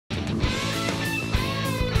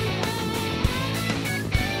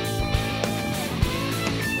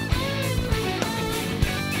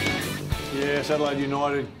Yes, Adelaide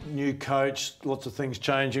United, new coach, lots of things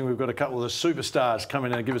changing. We've got a couple of the superstars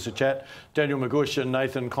coming in and give us a chat. Daniel Margush and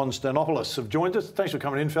Nathan Konstandopoulos have joined us. Thanks for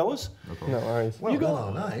coming in, fellas. No worries. Well, you got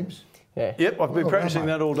our names. Yeah. Yep, I've been practicing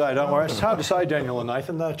that all day, don't worry. It's hard to say, Daniel and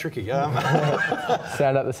Nathan, they're tricky. Sound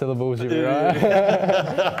out the syllables, you'll be right.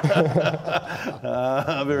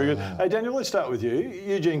 Very good. Hey, Daniel, let's start with you.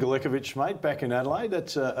 Eugene Galekovic, mate, back in Adelaide.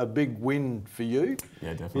 That's a big win for you.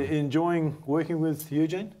 Yeah, definitely. Enjoying working with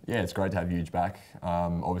Eugene? Yeah, it's great to have Huge back.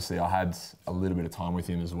 Obviously, I had a little bit of time with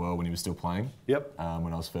him as well when he was still playing. Yep.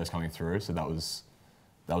 When I was first coming through, so that was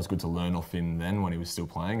good to learn off him then when he was still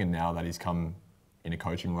playing, and now that he's come in a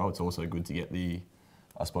coaching role, it's also good to get the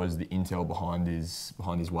intel behind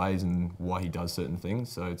his ways and why he does certain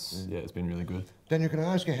things. So it's been really good. Daniel, can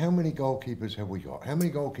I ask you, how many goalkeepers have we got? How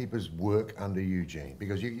many goalkeepers work under Eugene?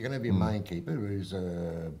 Because you're going to have your main keeper, who's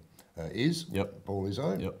Yep. Paul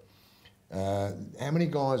Izzo. Yep. How many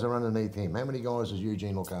guys are underneath him? How many guys does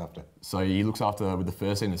Eugene look after? So he looks after, with the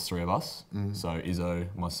first team, there's 3 of us. So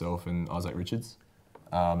Izzo, myself, and Isaac Richards.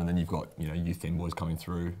 And then you've got youth team boys coming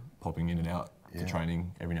through, popping in and out to training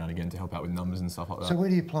every now and again to help out with numbers and stuff like that. So where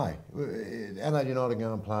do you play? Adelaide United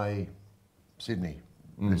go and play Sydney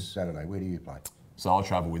this Saturday. Where do you play? So I'll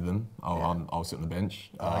travel with them. I'll sit on the bench.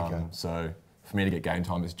 Okay. So for me to get game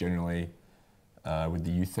time, it's generally with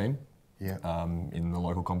the youth team. Yeah. In the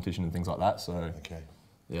local competition and things like that. So Okay.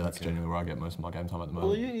 yeah, that's generally where I get most of my game time at the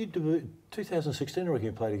moment. Well, you 2016, I reckon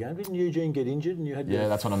you played a game. Didn't Eugene get injured and you had? Yeah,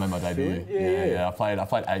 that's when I made my debut. Yeah. I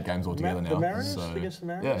played 8 games altogether now. The Mariners, so against the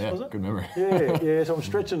Mariners, was it? Good memory. Yeah. So I'm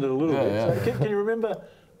stretching it a little bit. Yeah. So can you remember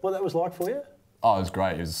what that was like for you? Oh, it was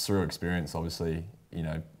great. It was a surreal experience. Obviously,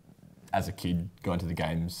 as a kid going to the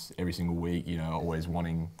games every single week, always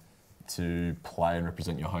wanting to play and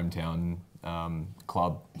represent your hometown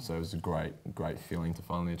club. So it was a great feeling to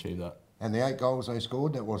finally achieve that. And the 8 goals they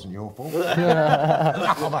scored, that wasn't your fault. They won that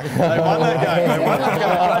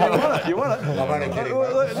game. You won it. I'm only kidding,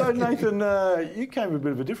 mate. So Nathan, you came a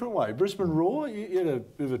bit of a different way. Brisbane Roar, you had a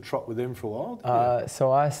bit of a trot with them for a while.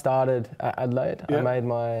 So I started at Adelaide. Yep. I made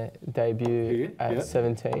my debut at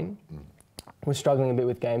 17. Was struggling a bit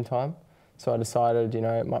with game time. So I decided,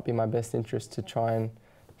 it might be my best interest to try and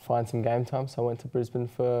find some game time. So I went to Brisbane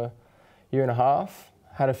for a year and a half.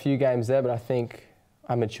 Had a few games there, but I think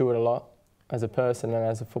I matured a lot as a person and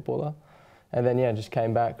as a footballer. And then, just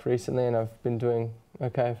came back recently and I've been doing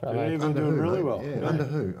okay for Adelaide. You've been doing really well. Yeah. Under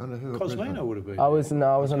who? Cosmino would have been. I was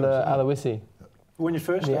under Aloisi. When you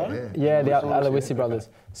first started? Yeah, the Aloisi brothers.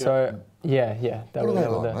 So, yeah. What are they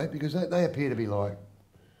like, mate? Because they appear to be like,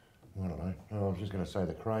 I don't know, I was just going to say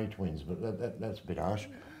the Cray twins, but that's a bit harsh.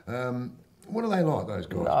 What are they like, those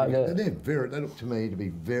guys? They look to me to be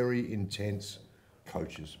very intense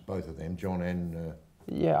coaches, both of them, John and...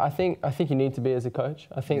 Yeah, I think you need to be as a coach.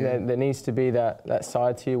 I think there needs to be that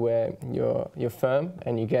side to you where you're firm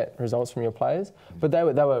and you get results from your players. But they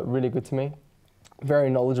were really good to me. Very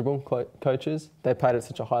knowledgeable coaches. They played at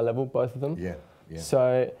such a high level, both of them. Yeah.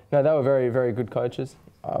 So no, they were very, very good coaches.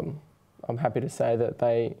 I'm happy to say that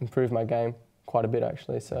they improved my game quite a bit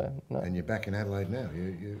actually. So no. And you're back in Adelaide now.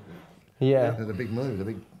 Yeah. The big move, the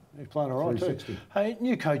big. He's playing all right too. Hey,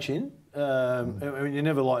 new coach in. I mean, you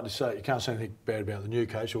never like to say, you can't say anything bad about the new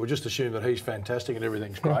coach, or we'll just assume that he's fantastic and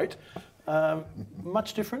everything's great.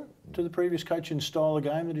 Much different to the previous coach in style of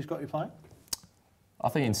game that he's got you playing? I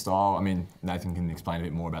think in style, Nathan can explain a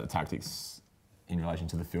bit more about the tactics in relation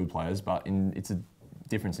to the field players, but it's a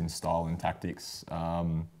difference in style and tactics.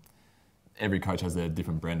 Every coach has their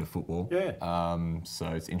different brand of football. Yeah. So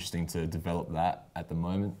it's interesting to develop that at the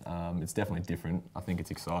moment. It's definitely different. I think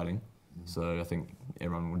it's exciting. So I think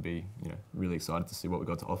everyone would be, really excited to see what we've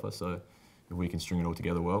got to offer. So if we can string it all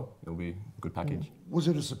together well, it'll be a good package. Was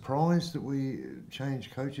it a surprise that we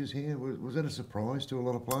changed coaches here? Was that a surprise to a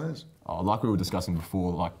lot of players? Like we were discussing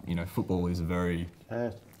before, football is a very,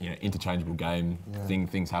 interchangeable game. Yeah.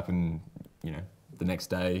 Things happen, the next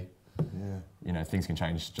day. Yeah. Things can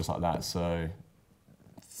change just like that. So,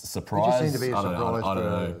 surprise. It just seemed to be a surprise I don't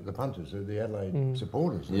know. for the punters, the Adelaide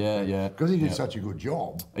supporters. Yeah. Because he did such a good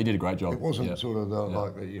job. He did a great job. It wasn't sort of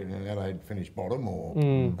like Adelaide finished bottom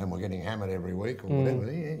and we're getting hammered every week or whatever.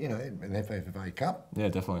 An FFA Cup. Yeah,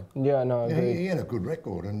 definitely. Yeah, no, I agree. He had a good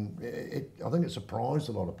record, and I think it surprised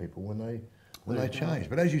a lot of people when they changed.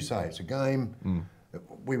 But as you say, it's a game.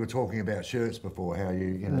 We were talking about shirts before, how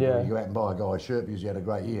you go out and buy a guy's shirt because he had a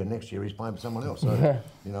great year, and next year he's playing for someone else. So, what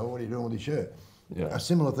are you doing with your shirt? Yeah. A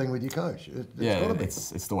similar thing with your coach.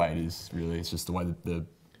 It's it's the way it is, really. It's just the way that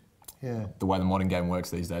the way the modern game works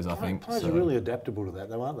these days, I think. Players are really adaptable to that,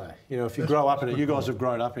 though, aren't they? You know, if you grow up in it, you guys have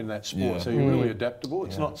grown up in that sport, so you're really adaptable.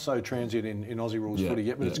 It's not so transient in Aussie rules footy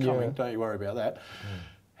yet, but it's coming. Don't you worry about that.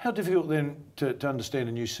 How difficult then to understand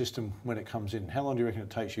a new system when it comes in? How long do you reckon it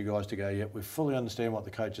takes you guys to go, yep, we fully understand what the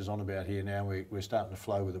coach is on about here now, we're starting to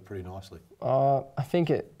flow with it pretty nicely? I think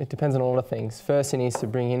it depends on a lot of things. First, he needs to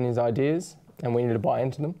bring in his ideas, and we need to buy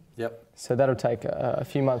into them. Yep. So that'll take a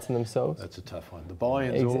few months in themselves. That's a tough one. The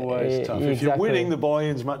buy-in's always tough. If you're winning, the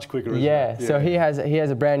buy-in's much quicker, isn't it? So he has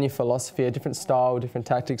a brand new philosophy, a different style, different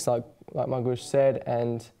tactics, like Margush said,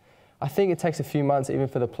 and I think it takes a few months even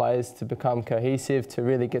for the players to become cohesive, to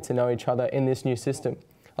really get to know each other in this new system.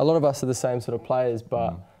 A lot of us are the same sort of players,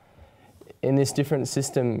 but in this different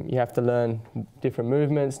system, you have to learn different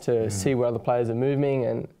movements to see where other players are moving,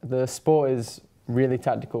 and the sport is really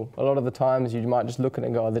tactical. A lot of the times you might just look at it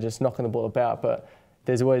and go, oh, they're just knocking the ball about, but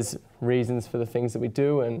there's always reasons for the things that we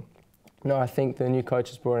do, and no, I think the new coach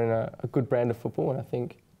has brought in a good brand of football, and I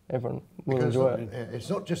think everyone will enjoy it. It's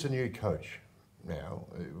not just a new coach. Now,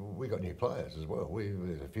 we got new players as well.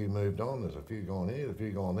 There's a few moved on, there's a few gone here, a few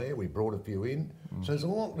gone there. We brought a few in. So there's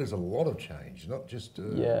a lot of change, not just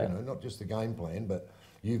not just the game plan, but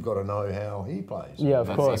you've got to know how he plays. Yeah, of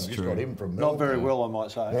course. You've just got him from Melbourne. Not very well, I might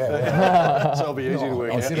say. So it'll be easy to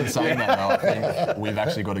work out. Instead of saying that, though, I think we've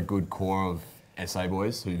actually got a good core of SA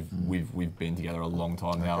boys who we've been together a long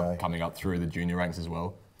time now, coming up through the junior ranks as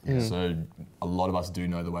well. So a lot of us do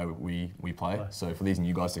know the way we play. So for these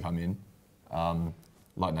new guys to come in,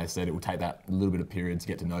 like Nate said, it will take that little bit of period to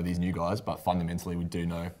get to know these new guys, but fundamentally we do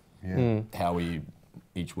know how we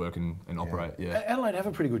each work and operate. Yeah. Adelaide have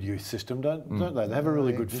a pretty good youth system, don't they? They have a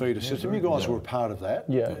really good feeder system. You guys were a part of that.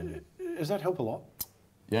 Yeah. Does that help a lot?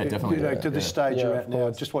 Yeah, definitely. To this stage you're at now,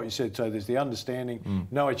 just what you said, so there's the understanding,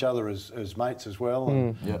 know each other as mates as well.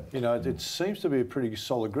 And, you know, it seems to be a pretty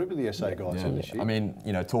solid group of the SA guys this year. I mean,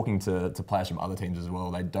 you know, talking to players from other teams as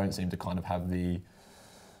well, they don't seem to kind of have the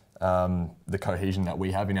cohesion that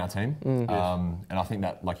we have in our team. And I think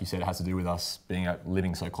that, like you said, it has to do with us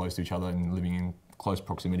living so close to each other and living in close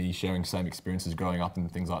proximity, sharing same experiences growing up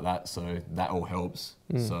and things like that. So that all helps.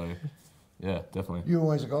 So, yeah, definitely. You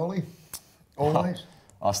always a goalie? Always?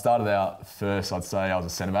 I started out first, I'd say I was a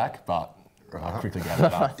centre-back, but I quickly gave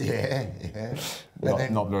it up.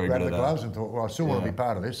 Not very good at the gloves and thought, well, I still want to be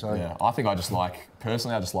part of this. So. Yeah, I think I just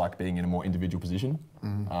like being in a more individual position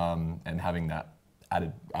and having that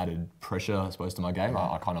added pressure, I suppose, to my game.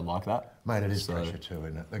 I kind of like that. Mate, it is pressure too,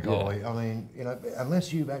 isn't it? The goalie, I mean, you know,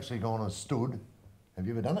 unless you've actually gone and stood, have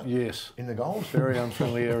you ever done it? Yes. In the goals? Very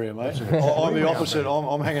unfriendly area, mate. I'm the opposite.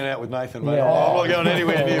 I'm hanging out with Nathan, mate. I'm not going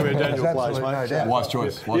anywhere near where Daniel plays, mate. No wise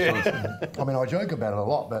choice. I mean, I joke about it a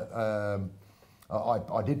lot, but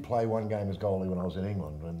I did play one game as goalie when I was in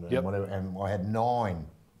England, and I had 9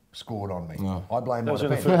 scored on me. I blame my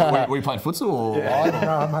defence. Were you playing futsal? Or?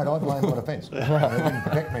 No, mate, I blame my defence. They didn't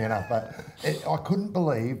protect me enough, but I couldn't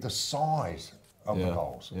believe the size of the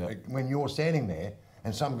goals. Like, when you're standing there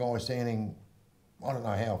and some guy's standing, I don't know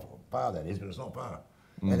how far that is, but it's not far.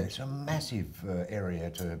 And it's a massive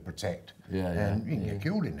area to protect. And you can get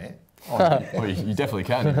killed in there. Well, you definitely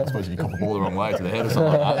can. I suppose if you cop a ball the wrong way to the head or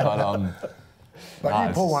something like that. But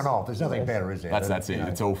you pull one off. There's nothing better, is there? That's it. You know.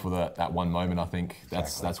 It's all for that one moment. I think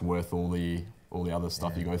that's worth all the other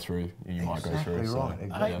stuff you go through. You might go through. Right.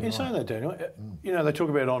 Hey, in saying that, Daniel, you know, they talk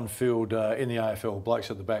about on-field in the AFL, blokes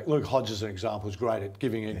at the back. Luke Hodges, as an example, is great at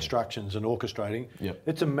giving instructions and orchestrating.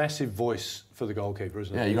 It's a massive voice for the goalkeeper,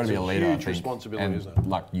 isn't it? Yeah, you've got to be a leader. Huge responsibility, isn't it?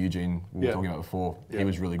 Like Eugene, we were talking about before, he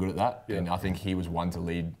was really good at that, and I think he was one to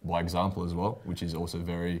lead by example as well, which is also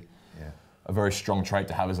a very strong trait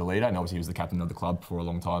to have as a leader. And obviously, he was the captain of the club for a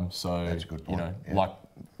long time. So that's a good point. You know,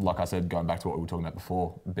 like I said, going back to what we were talking about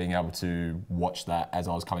before, being able to watch that as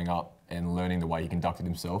I was coming up and learning the way he conducted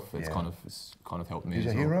himself, it's kind of helped me. He's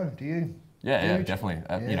a hero to you? Yeah, definitely.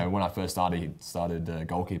 You know, when I first started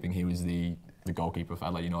goalkeeping, he was the goalkeeper for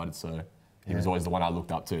Adelaide United. So he was always the one I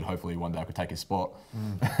looked up to, and hopefully one day I could take his spot.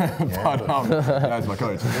 But now he's my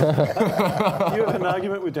coach. You have an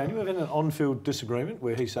argument with Daniel? You have had an on-field disagreement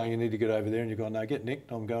where he's saying you need to get over there and you're going, no, get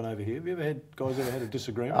nicked, I'm going over here. Have you ever had a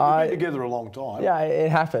disagreement? We've been together a long time. Yeah,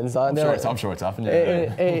 it happens. I'm sure it's happened.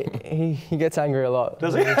 He gets angry a lot.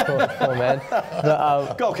 Does he? Poor man.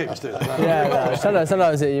 But, goalkeepers do that.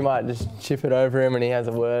 Sometimes you might just chip it over him and he has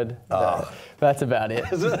a word. But that's about it.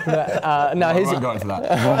 Is it? No, he's going for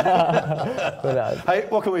that. Hey,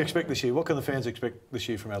 what can we expect this year? What can the fans expect this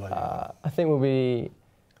year from Adelaide? I think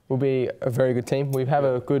we'll be a very good team. We have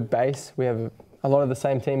a good base. We have a lot of the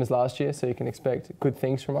same team as last year, so you can expect good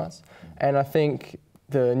things from us. And I think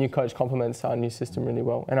the new coach complements our new system really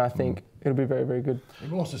well. And I think it'll be very, very good.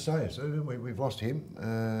 We've lost to SASS, we've lost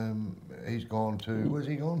him. He's gone to, where's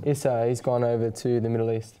he gone? He's gone over to the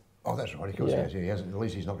Middle East. Oh, that's right, of course he has. Yeah, he hasn't, at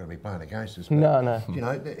least he's not going to be playing against us. But, No. You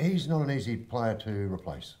know, he's not an easy player to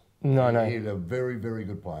replace. No. He's a very, very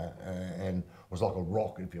good player and was like a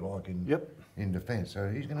rock, if you like, in defence. So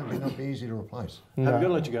he's going to not be easy to replace. I've got to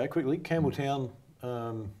let you go quickly. Campbelltown,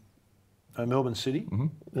 Melbourne City.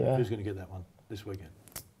 Yeah. Who's going to get that one this weekend?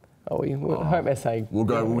 Oh, we hope SA.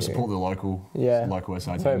 We'll support the local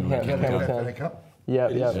SA team. FA Cup? Yeah.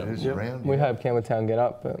 We hope Campbelltown get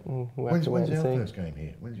up, but we'll have to wait and see. When's our first game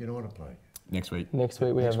here? When's United play? Next week. Next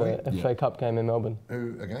week we have a FA Cup game in Melbourne.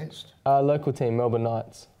 Who against? Local team, Melbourne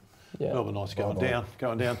Knights. Yeah. Melbourne Knights going down.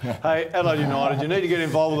 Hey, Adelaide United, you need to get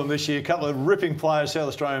involved with them this year. A couple of ripping players, South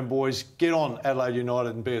Australian boys. Get on Adelaide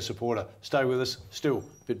United and be a supporter. Stay with us. Still,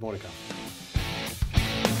 a bit more to come.